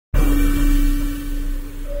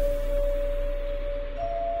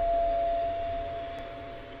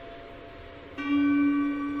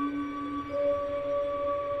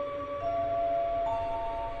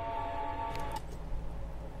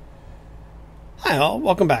Hi all,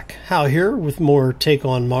 welcome back. Hal here with more Take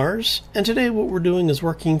on Mars, and today what we're doing is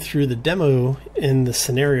working through the demo in the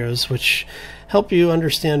scenarios which help you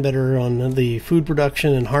understand better on the food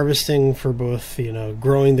production and harvesting for both,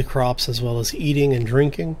 growing the crops as well as eating and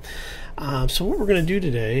drinking. So what we're going to do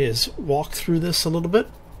today is walk through this a little bit,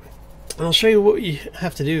 and I'll show you what you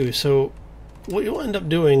have to do. So what you'll end up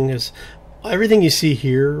doing is everything you see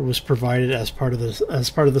here was provided as part of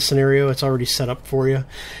the scenario. It's already set up for you.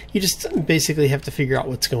 You just basically have to figure out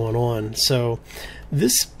what's going on. So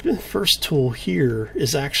this first tool here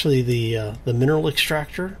is actually the mineral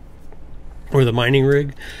extractor or the mining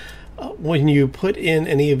rig. When you put in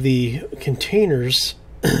any of the containers,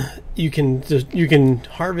 you can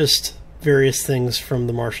harvest various things from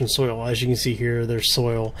the Martian soil. As you can see here, there's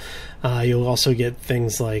soil. You'll also get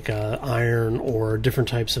things like iron or different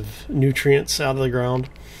types of nutrients out of the ground.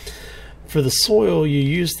 For the soil, you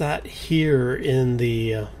use that here in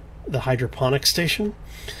the hydroponic station.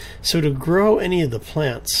 So to grow any of the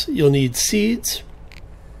plants, you'll need seeds,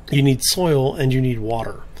 you need soil, and you need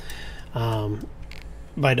water.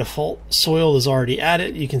 By default, soil is already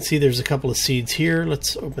added. You can see there's a couple of seeds here.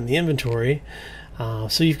 Let's open the inventory.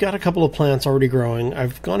 So you've got a couple of plants already growing.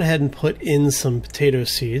 I've gone ahead and put in some potato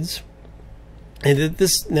seeds, and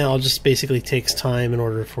this now just basically takes time in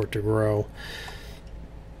order for it to grow.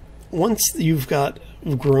 Once you've got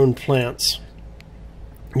grown plants,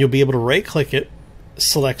 you'll be able to right click it,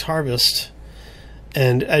 select harvest,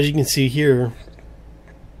 and as you can see here,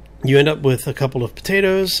 you end up with a couple of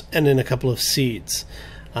potatoes and then a couple of seeds.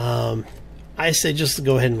 I say just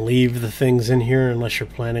go ahead and leave the things in here unless you're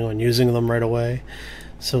planning on using them right away.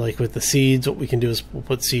 So like with the seeds, what we can do is we'll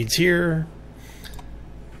put seeds here,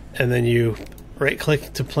 and then you right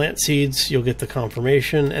click to plant seeds. You'll get the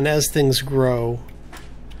confirmation, and as things grow,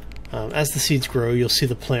 as the seeds grow, you'll see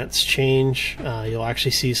the plants change. You'll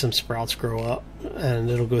actually see some sprouts grow up, and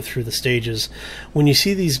it'll go through the stages. When you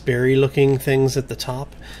see these berry looking things at the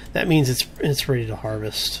top, that means it's ready to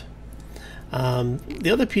harvest. The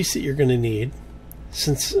other piece that you're going to need,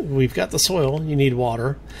 since we've got the soil, you need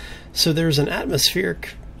water. So there's an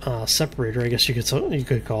atmospheric separator, I guess you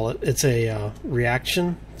could call it. It's a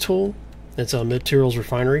reaction tool. It's a materials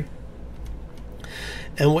refinery.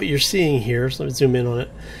 And what you're seeing here, so let me zoom in on it,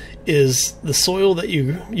 is the soil that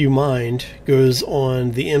you mined goes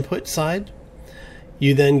on the input side.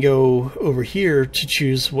 You then go over here to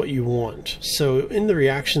choose what you want. So in the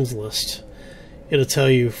reactions list, it'll tell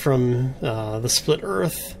you from the split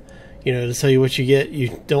earth, to tell you what you get.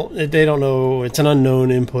 They don't know, it's an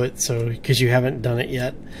unknown input, so because you haven't done it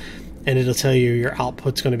yet, and it'll tell you your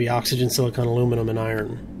output's going to be oxygen, silicon, aluminum, and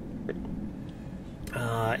iron.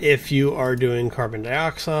 If you are doing carbon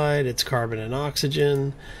dioxide, it's carbon and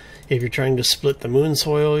oxygen. If you're trying to split the moon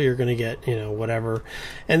soil, you're going to get, whatever.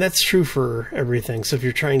 And that's true for everything. So if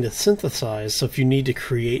you're trying to synthesize, so if you need to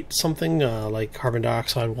create something like carbon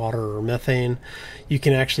dioxide, water, or methane, you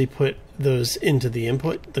can actually put those into the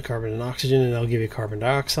input, the carbon and oxygen, and they'll give you carbon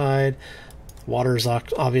dioxide. Water is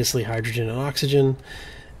obviously hydrogen and oxygen.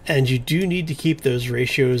 And you do need to keep those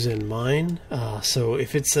ratios in mind. So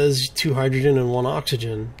if it says 2 hydrogen and 1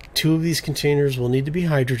 oxygen, 2 of these containers will need to be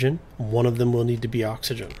hydrogen, 1 of them will need to be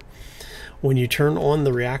oxygen. When you turn on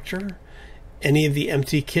the reactor, any of the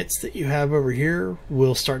empty kits that you have over here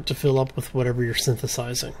will start to fill up with whatever you're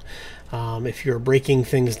synthesizing. If you're breaking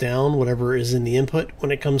things down, whatever is in the input, when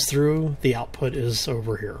it comes through, the output is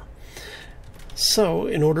over here. So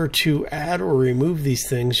in order to add or remove these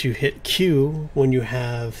things, you hit Q when you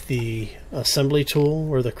have the assembly tool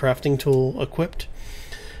or the crafting tool equipped.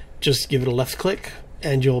 Just give it a left click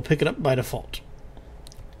and you'll pick it up by default.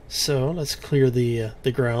 So let's clear the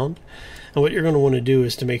ground. And what you're going to want to do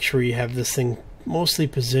is to make sure you have this thing mostly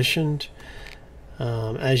positioned.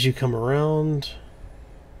 As you come around,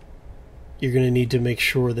 you're going to need to make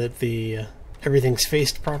sure that everything's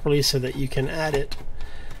faced properly so that you can add it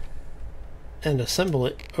and assemble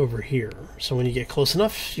it over here. So when you get close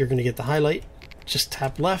enough, you're going to get the highlight. Just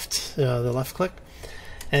tap left, the left click,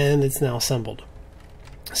 and it's now assembled.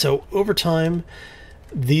 So over time,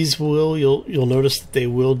 these you'll notice that they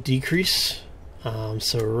will decrease.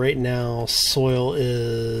 So right now, soil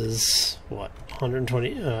is what,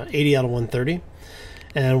 80 out of 130,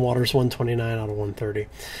 and water's 129 out of 130.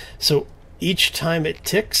 So each time it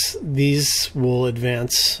ticks, these will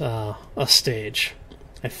advance a stage.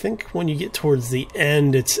 I think when you get towards the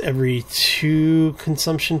end, it's every 2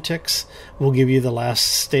 consumption ticks will give you the last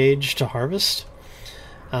stage to harvest.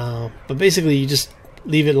 But basically, you just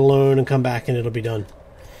leave it alone and come back and it'll be done.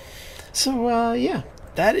 So yeah,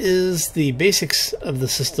 that is the basics of the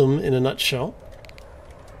system in a nutshell.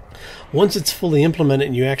 Once it's fully implemented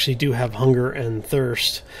and you actually do have hunger and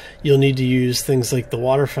thirst, you'll need to use things like the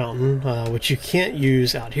water fountain, which you can't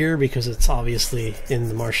use out here because it's obviously in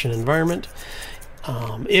the Martian environment.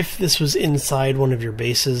 If this was inside one of your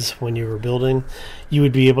bases when you were building, you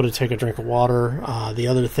would be able to take a drink of water. The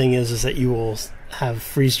other thing is that you will have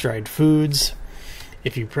freeze-dried foods.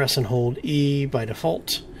 If you press and hold E by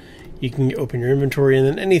default, you can open your inventory, and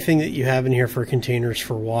then anything that you have in here for containers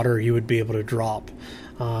for water, you would be able to drop.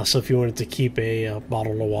 So if you wanted to keep a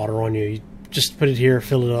bottle of water on you, you just put it here,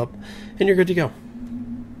 fill it up, and you're good to go.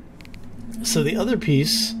 So the other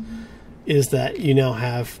piece is that you now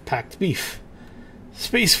have packed beef.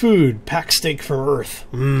 Space food, packed steak from Earth.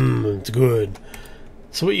 It's good.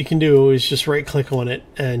 So what you can do is just right click on it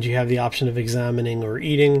and you have the option of examining or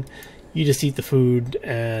eating. You just eat the food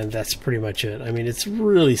and that's pretty much it. I mean, it's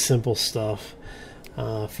really simple stuff.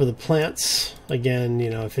 For the plants, again, you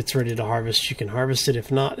know, if it's ready to harvest, you can harvest it.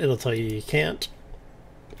 If not, it'll tell you can't.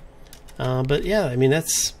 But yeah, I mean,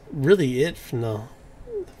 that's really it from the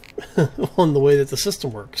on the way that the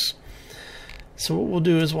system works. So what we'll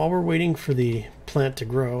do is, while we're waiting for the plant to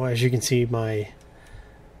grow, as you can see, my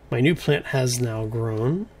new plant has now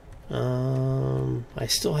grown. I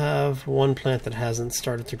still have one plant that hasn't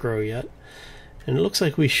started to grow yet, and it looks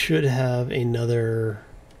like we should have another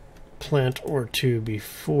plant or two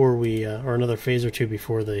before we, or another phase or two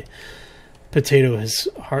before the potato is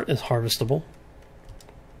harvestable.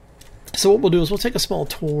 So what we'll do is we'll take a small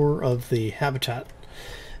tour of the habitat.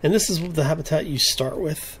 And this is the habitat you start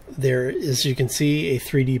with. There is, you can see, a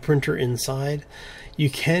 3D printer inside. You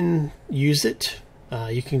can use it.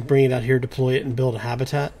 You can bring it out here, deploy it, and build a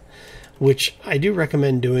habitat, which I do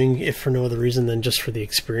recommend doing, if for no other reason than just for the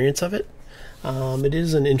experience of it. It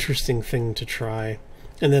is an interesting thing to try.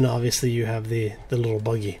 And then obviously you have the little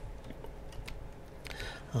buggy.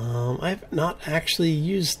 I've not actually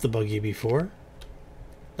used the buggy before.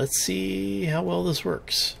 Let's see how well this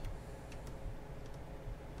works.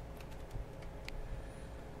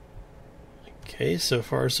 Okay, so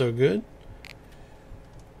far so good.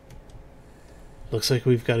 Looks like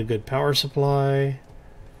we've got a good power supply,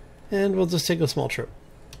 and we'll just take a small trip.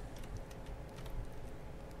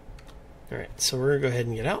 Alright, so we're gonna go ahead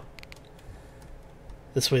and get out.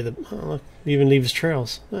 This way, oh look, it even leaves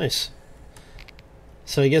trails. Nice.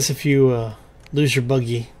 So I guess if you lose your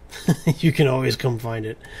buggy, you can always come find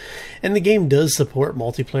it. And the game does support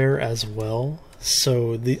multiplayer as well.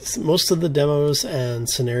 So most of the demos and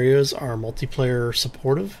scenarios are multiplayer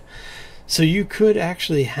supportive. So you could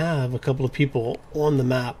actually have a couple of people on the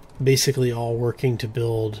map basically all working to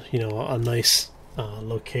build, you know, a nice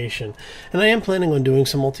location. And I am planning on doing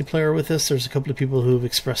some multiplayer with this. There's a couple of people who have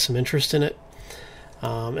expressed some interest in it.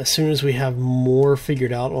 As soon as we have more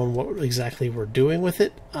figured out on what exactly we're doing with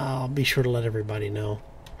it, I'll be sure to let everybody know.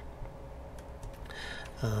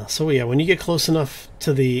 So yeah, when you get close enough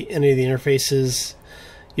to any of the interfaces,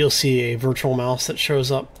 you'll see a virtual mouse that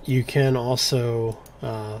shows up. You can also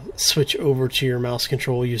switch over to your mouse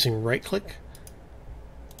control using right click.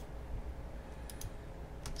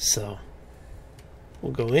 So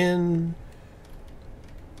we'll go in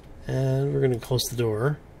and we're going to close the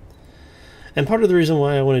door. And part of the reason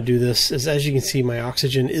why I want to do this is, as you can see, my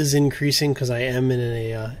oxygen is increasing because I am in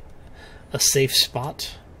a safe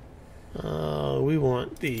spot. We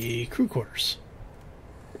want the crew quarters.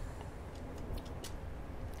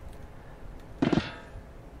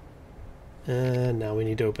 And now we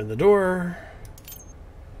need to open the door.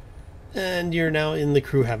 And you're now in the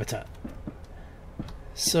crew habitat.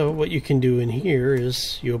 So what you can do in here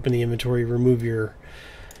is you open the inventory, remove your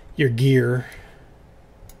gear,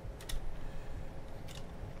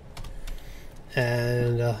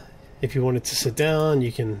 and if you wanted to sit down,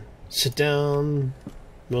 you can sit down.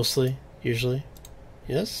 Mostly, usually.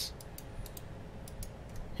 Yes?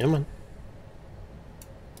 Come on.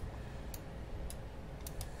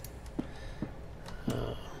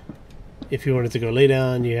 If you wanted to go lay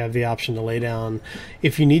down, you have the option to lay down.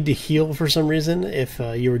 If you need to heal for some reason, if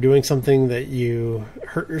you were doing something that you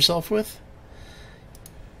hurt yourself with.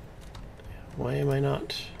 Why am I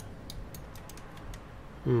not?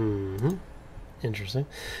 Interesting.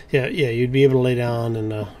 Yeah, you'd be able to lay down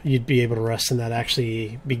and you'd be able to rest, and that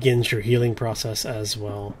actually begins your healing process as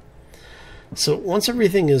well. So once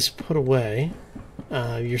everything is put away,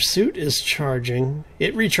 your suit is charging.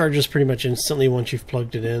 It recharges pretty much instantly once you've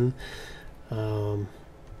plugged it in.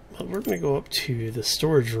 But we're going to go up to the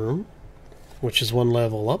storage room, which is one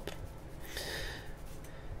level up.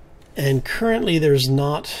 And currently there's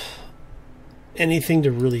not anything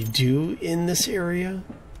to really do in this area.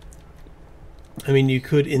 I mean, you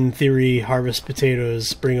could, in theory, harvest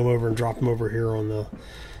potatoes, bring them over and drop them over here on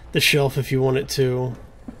the shelf if you want it to.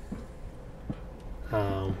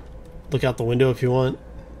 Look out the window if you want.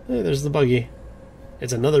 Hey, there's the buggy.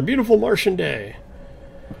 It's another beautiful Martian day.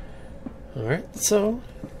 Alright, so...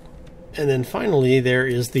 And then finally, there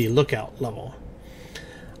is the lookout level.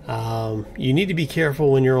 You need to be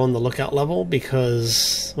careful when you're on the lookout level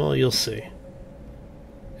because, well, you'll see.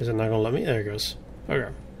 Is it not going to let me? There it goes.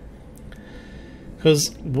 Okay.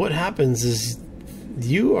 Because what happens is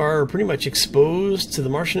you are pretty much exposed to the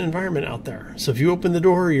Martian environment out there. So if you open the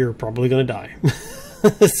door, you're probably going to die.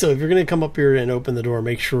 So if you're going to come up here and open the door,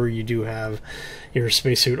 make sure you do have your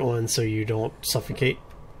spacesuit on so you don't suffocate.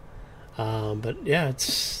 But yeah,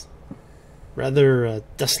 it's rather a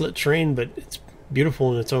desolate terrain, but it's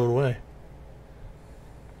beautiful in its own way.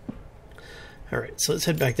 Alright, so let's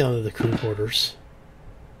head back down to the crew quarters.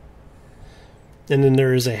 And then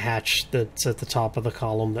there is a hatch that's at the top of the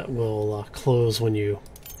column that will close when you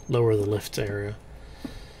lower the lift area.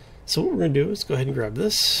 So what we're going to do is go ahead and grab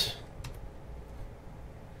this.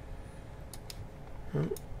 We're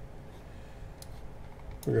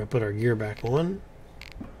going to put our gear back on.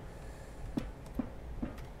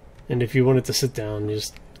 And if you want it to sit down, you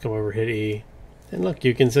just come over, hit E. And look,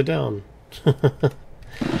 you can sit down.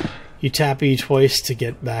 You tap E twice to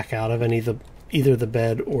get back out of either the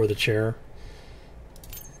bed or the chair.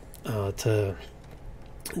 To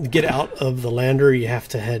get out of the lander, you have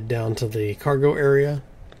to head down to the cargo area.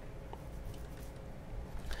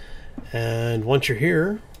 And once you're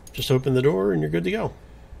here, just open the door and you're good to go.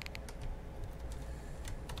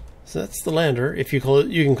 So that's the lander. If you close,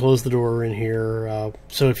 you can close the door in here.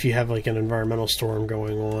 So if you have like an environmental storm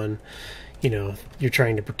going on, you know, you're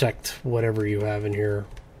trying to protect whatever you have in here,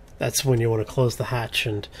 that's when you want to close the hatch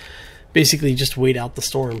and basically just wait out the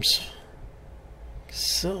storms.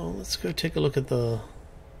 So let's go take a look at the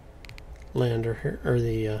lander here, or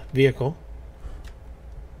the vehicle.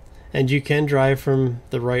 And you can drive from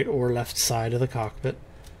the right or left side of the cockpit.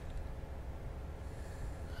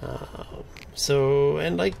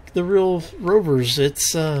 And like the real rovers,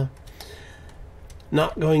 it's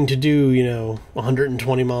not going to do, you know,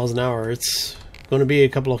 120 miles an hour. It's going to be a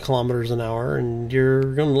couple of kilometers an hour, and you're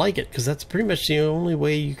going to like it because that's pretty much the only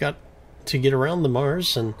way you got to get around the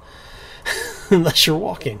Mars, and unless you're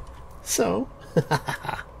walking. So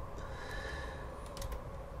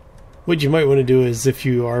what you might want to do is, if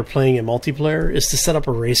you are playing a multiplayer, is to set up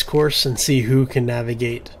a race course and see who can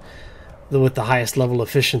navigate with the highest level of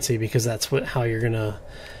efficiency, because that's how you're gonna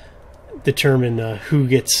determine who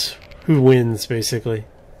wins, basically.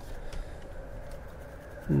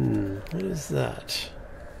 What is that?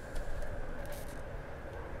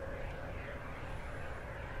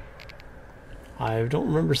 I don't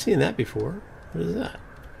remember seeing that before. What is that?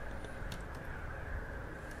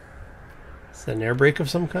 Is that an air brake of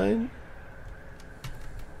some kind?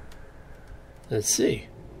 Let's see.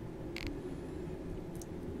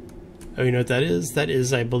 Oh, you know what that is? That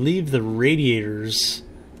is, I believe, the radiators.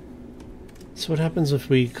 So what happens if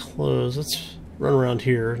we close? Let's run around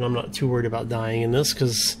here, and I'm not too worried about dying in this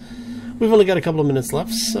because we've only got a couple of minutes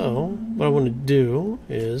left. So what I want to do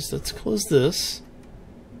is, let's close this,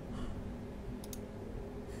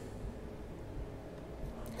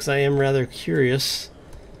 because I am rather curious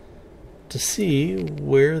to see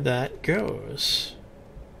where that goes.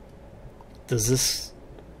 Does this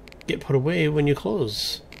get put away when you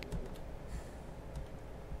close?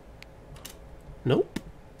 Nope.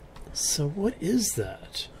 So what is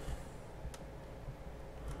that?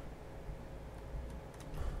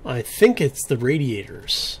 I think it's the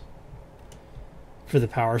radiators for the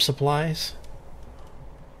power supplies.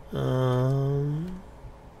 But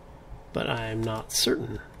I'm not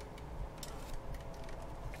certain.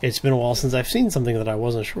 It's been a while since I've seen something that I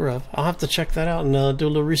wasn't sure of. I'll have to check that out and do a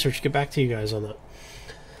little research, get back to you guys on that.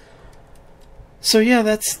 So yeah,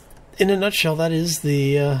 that's, in a nutshell, that is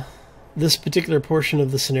the this particular portion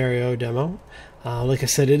of the scenario demo. Like I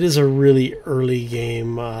said, it is a really early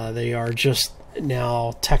game. They are just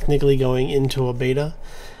now technically going into a beta,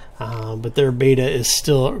 but their beta is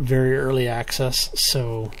still very early access,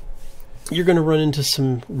 so you're going to run into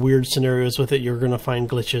some weird scenarios with it. You're going to find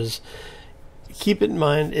glitches. Keep in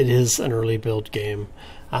mind, it is an early build game.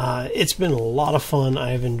 It's been a lot of fun.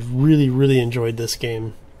 I've really enjoyed this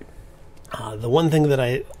game. The one thing that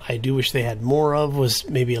I do wish they had more of was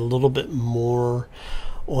maybe a little bit more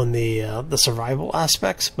on the survival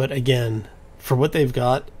aspects, but again, for what they've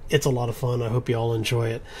got, it's a lot of fun. I hope you all enjoy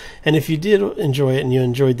it. And if you did enjoy it and you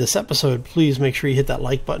enjoyed this episode, please make sure you hit that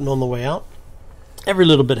like button on the way out. Every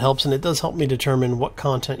little bit helps, and it does help me determine what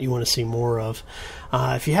content you want to see more of.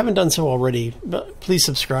 If you haven't done so already, please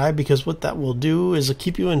subscribe, because what that will do is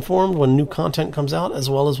keep you informed when new content comes out, as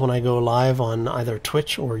well as when I go live on either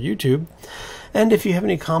Twitch or YouTube. And if you have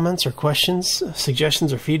any comments or questions,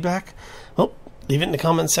 suggestions, or feedback, well, leave it in the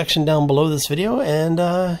comments section down below this video. And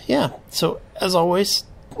yeah, so as always,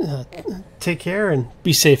 take care and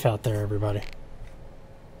be safe out there, everybody.